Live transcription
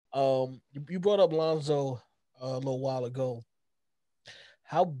You brought up Lonzo a little while ago.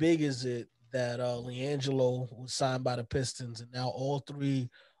 How big is it that Leangelo was signed by the Pistons, and now all three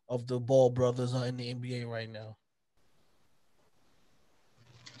of the Ball brothers are in the NBA right now?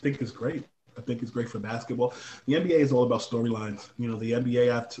 I think it's great. I think it's great for basketball. The NBA is all about storylines. You know, the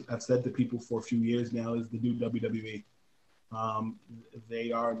NBA, I've said to people for a few years now, is the new WWE.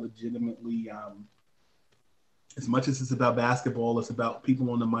 They are legitimately, as much as it's about basketball, it's about people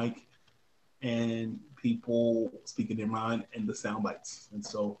on the mic and people speaking their mind and the sound bites. And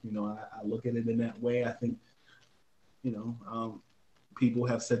so, you know, I look at it in that way. I think, you know, people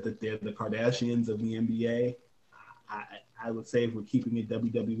have said that they're the Kardashians of the NBA. I would say if we're keeping it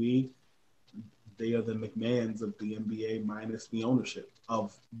WWE, they are the McMahons of the NBA minus the ownership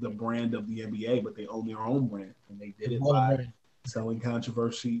of the brand of the NBA, but they own their own brand. And they did it by selling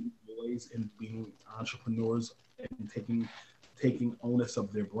controversy boys and being entrepreneurs and taking onus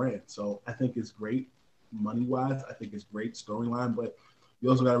of their brand. So I think it's great money-wise. I think it's great storyline, but you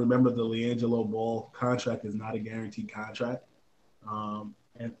also got to remember the Leangelo Ball contract is not a guaranteed contract.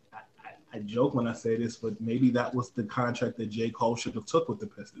 And I joke when I say this, but maybe that was the contract that J. Cole should have took with the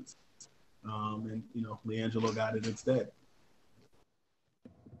Pistons. And, you know, Leangelo got it instead.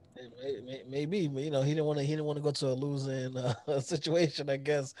 Maybe, you know, he didn't want to go to a losing situation, I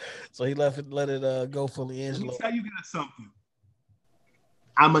guess. So he let it go for Leangelo. Let me tell you guys something.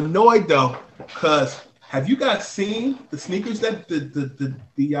 I'm annoyed though, because have you guys seen the sneakers that the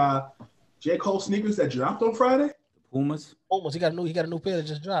J. Cole sneakers that dropped on Friday? Pumas. He got a new pair that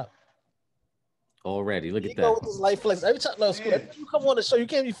just dropped. Already, look at that. Go with this light flex every time. No, you come on the show, you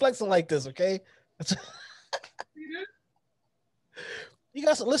can't be flexing like this, okay? You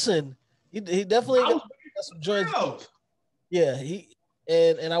got to listen. He definitely got some joints. Yeah,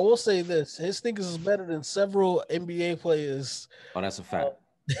 and I will say this: his sneakers is better than several NBA players. Oh, that's a fact.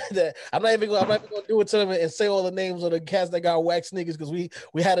 That I'm not even going to do it to them and say all the names of the cats that got wax sneakers because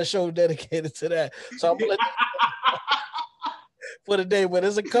we had a show dedicated to that. So I'm gonna let for the day, but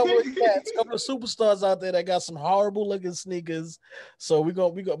there's a couple of cats, a couple of superstars out there that got some horrible looking sneakers. So we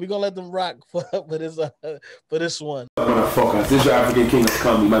gonna let them rock for this one. This is your African King of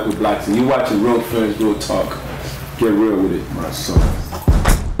Comedy, Michael Blackson. You watching Real Friends, Real Talk. Get real with it, my son.